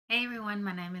Hey everyone,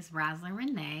 my name is Rosalyn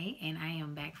Renay, and I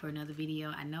am back for another video.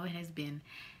 I know it has been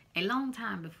a long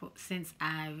time since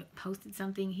I've posted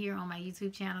something here on my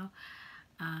YouTube channel.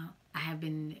 I have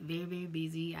been very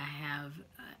busy. I have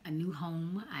a new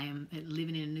home. I am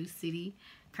living in a new city,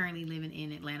 currently living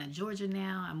in Atlanta, Georgia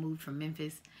now. I moved from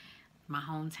Memphis, my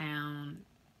hometown,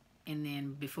 and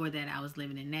then before that I was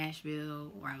living in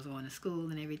Nashville where I was going to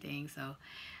school and everything. So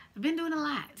I've been doing a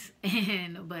lot,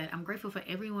 but I'm grateful for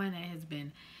everyone that has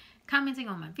been commenting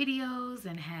on my videos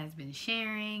and has been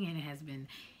sharing and has been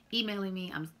emailing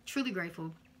me. I'm truly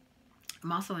grateful.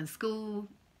 I'm also in school,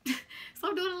 so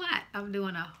I'm doing a lot. I'm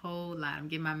doing a whole lot. I'm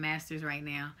getting my master's right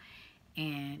now,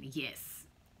 and yes,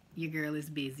 your girl is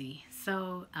busy.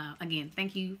 So again,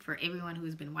 thank you for everyone who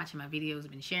has been watching my videos,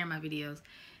 been sharing my videos,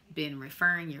 been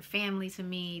referring your family to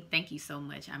me. Thank you so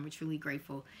much. I'm truly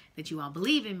grateful that you all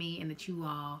believe in me and that you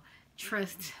all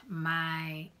trust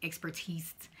my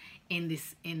expertise in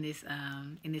this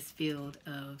field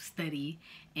of study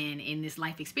and in this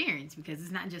life experience, because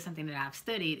it's not just something that I've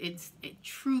studied. It's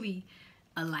truly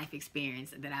a life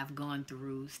experience that I've gone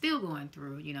through, still going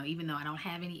through. You know, even though I don't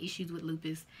have any issues with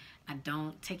lupus, I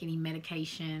don't take any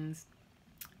medications,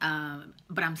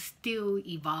 but I'm still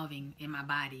evolving in my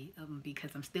body,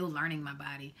 because I'm still learning my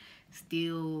body,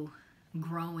 still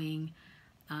growing,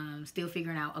 still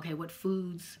figuring out, okay, what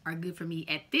foods are good for me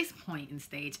at this point in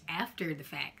stage, after the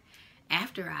fact,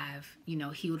 after I've,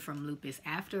 healed from lupus,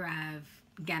 after I've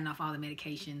gotten off all the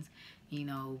medications.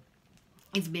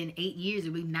 It's been 8 years,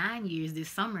 it'll be 9 years this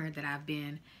summer that I've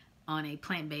been on a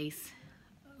plant-based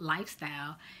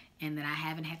lifestyle and that I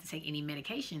haven't had to take any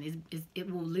medication.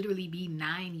 It will literally be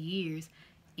 9 years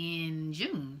in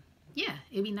June. Yeah,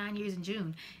 it'll be 9 years in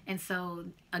June. And so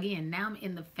again, now I'm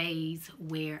in the phase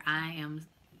where I am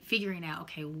figuring out,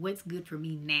 okay, what's good for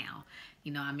me now.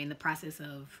 I'm in the process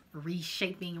of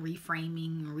reshaping,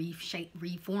 reframing,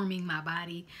 reforming my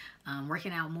body,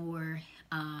 working out more,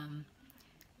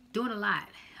 doing a lot,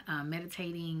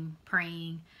 meditating,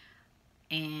 praying,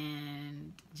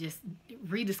 and just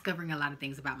rediscovering a lot of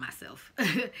things about myself.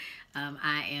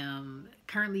 I am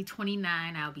currently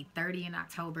 29. I'll be 30 in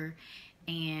October,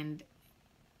 and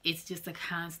it's just a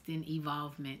constant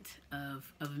evolvement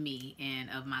of me and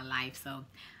of my life. So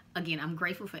again, I'm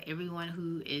grateful for everyone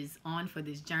who is on for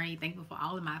this journey. Thankful for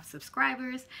all of my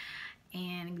subscribers,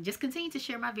 and just continue to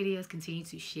share my videos, continue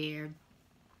to share,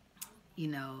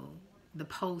 the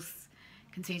posts,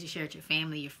 continue to share with your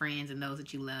family, your friends, and those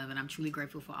that you love. And I'm truly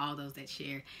grateful for all those that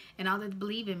share and all that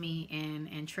believe in me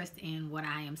and trust in what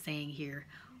I am saying here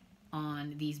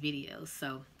on these videos.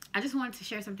 So I just wanted to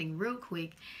share something real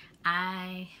quick.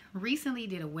 I recently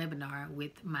did a webinar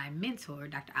with my mentor,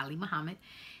 Dr. Ali Muhammid,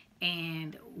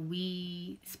 and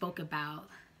we spoke about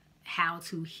how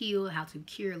to heal, how to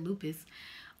cure lupus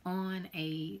on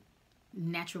a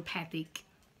naturopathic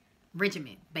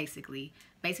regimen. Basically,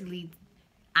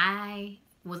 I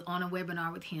was on a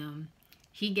webinar with him.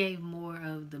 He gave more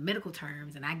of the medical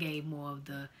terms, and I gave more of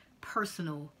the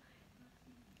personal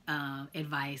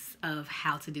advice of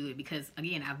how to do it, because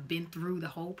again, I've been through the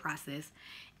whole process,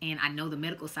 and I know the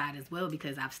medical side as well,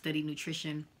 because I've studied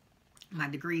nutrition, my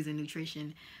degrees in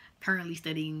nutrition, currently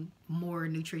studying more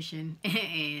nutrition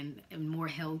and more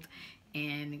health,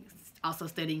 and also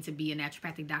studying to be a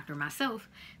naturopathic doctor myself.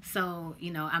 So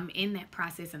I'm in that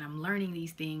process and I'm learning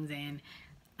these things. And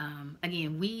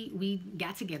again, we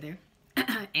got together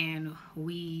and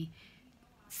we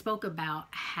spoke about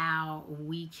how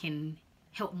we can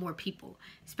help more people,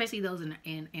 especially those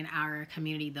in our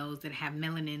community, those that have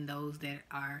melanin, those that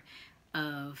are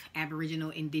of Aboriginal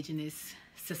Indigenous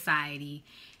society.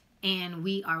 And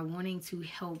we are wanting to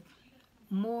help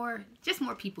more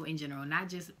people in general, not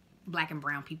just Black and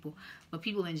brown people, but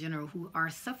people in general who are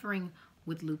suffering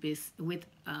with lupus, with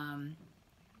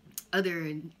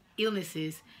other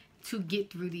illnesses, to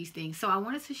get through these things. So I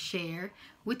wanted to share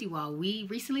with you all. We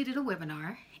recently did a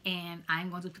webinar, and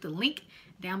I'm going to put the link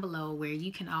down below where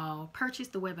you can all purchase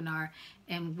the webinar.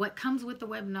 And what comes with the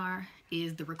webinar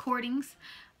is the recordings.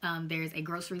 There's a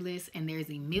grocery list, and there's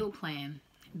a meal plan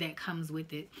that comes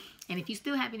with it. And if you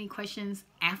still have any questions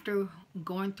after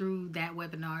going through that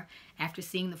webinar, after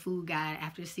seeing the food guide,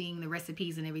 after seeing the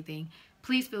recipes and everything,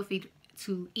 please feel free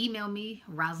to email me,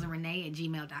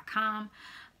 rosalynrenay@gmail.com.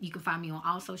 You can find me on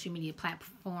all social media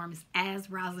platforms as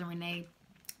Rosalyn Renay,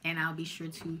 and I'll be sure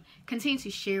to continue to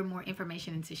share more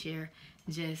information and to share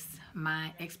just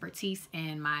my expertise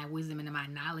and my wisdom and my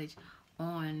knowledge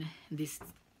on this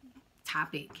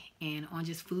topic, and on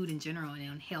just food in general, and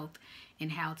on health,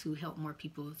 and how to help more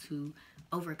people to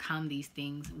overcome these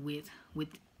things with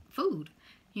food,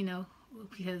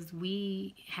 because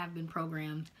we have been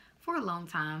programmed for a long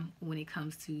time when it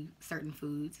comes to certain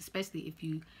foods, especially if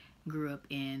you grew up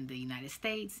in the United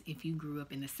States, if you grew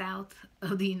up in the South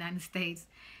of the United States.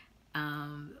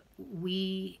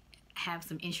 We have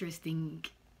some interesting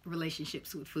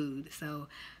relationships with food. So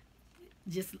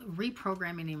just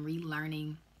reprogramming and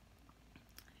relearning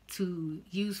to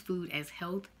use food as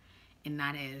health and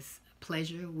not as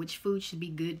pleasure, which food should be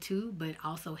good too, but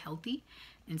also healthy.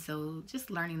 And so just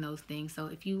learning those things. So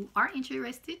if you are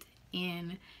interested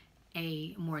in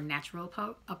a more natural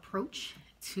approach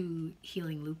to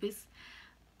healing lupus,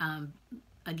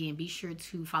 again, be sure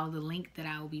to follow the link that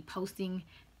I will be posting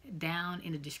down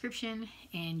in the description,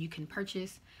 and you can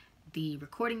purchase the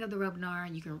recording of the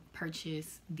webinar, you can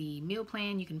purchase the meal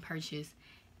plan, you can purchase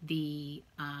the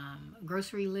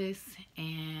grocery list,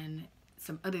 and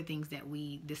some other things that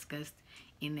we discussed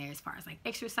in there as far as like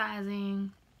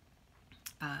exercising,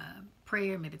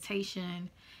 prayer, meditation,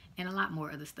 and a lot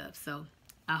more other stuff. So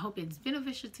I hope it's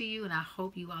beneficial to you, and I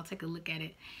hope you all take a look at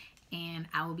it, and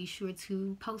I will be sure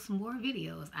to post more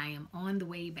videos. I am on the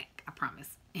way back, I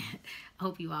promise. I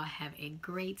hope you all have a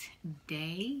great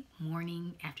day,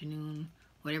 morning, afternoon,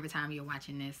 whatever time you're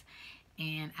watching this,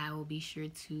 and I will be sure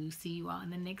to see you all in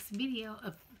the next video.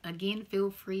 Again,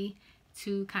 feel free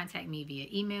to contact me via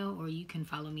email, or you can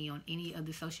follow me on any of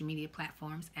the social media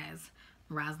platforms as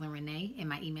Rosalyn Renay, and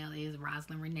my email is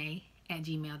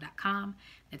rosalynrenay@gmail.com.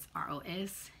 That's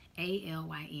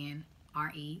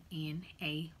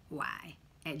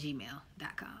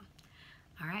ROSALYNRENAY@gmail.com.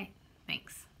 All right,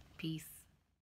 thanks. Peace.